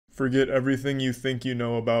Forget everything you think you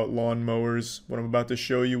know about lawn mowers. What I'm about to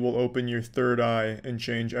show you will open your third eye and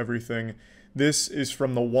change everything. This is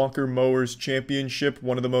from the Walker Mowers Championship,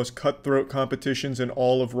 one of the most cutthroat competitions in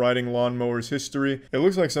all of riding lawnmowers history. It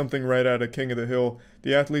looks like something right out of King of the Hill.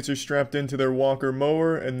 The athletes are strapped into their Walker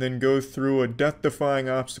mower and then go through a death-defying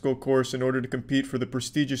obstacle course in order to compete for the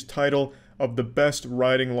prestigious title of the best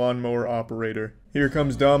riding lawnmower operator. Here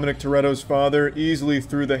comes Dominic Toretto's father, easily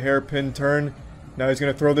through the hairpin turn. Now he's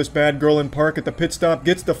going to throw this bad girl in park at the pit stop,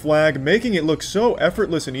 gets the flag, making it look so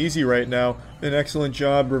effortless and easy right now. An excellent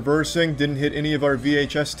job reversing, didn't hit any of our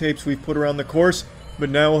VHS tapes we've put around the course, but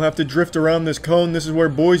now we'll have to drift around this cone. This is where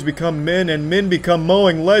boys become men and men become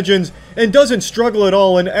mowing legends, and doesn't struggle at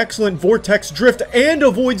all. An excellent vortex drift and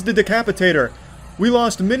avoids the decapitator. We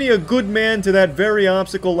lost many a good man to that very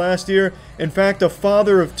obstacle last year. In fact, a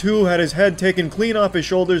father of two had his head taken clean off his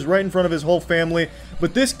shoulders right in front of his whole family.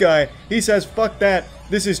 But this guy, he says, fuck that,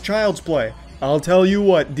 this is child's play. I'll tell you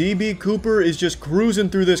what, DB Cooper is just cruising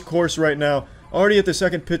through this course right now. Already at the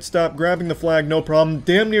second pit stop, grabbing the flag, no problem.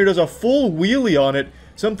 Damn near does a full wheelie on it.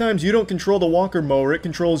 Sometimes you don't control the Walker mower, it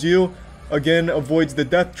controls you. Again, avoids the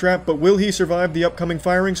death trap, but will he survive the upcoming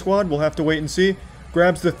firing squad? We'll have to wait and see.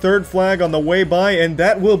 Grabs the third flag on the way by, and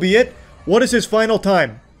that will be it. What is his final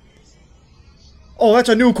time? Oh, that's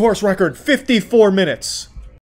a new course record, 54 minutes.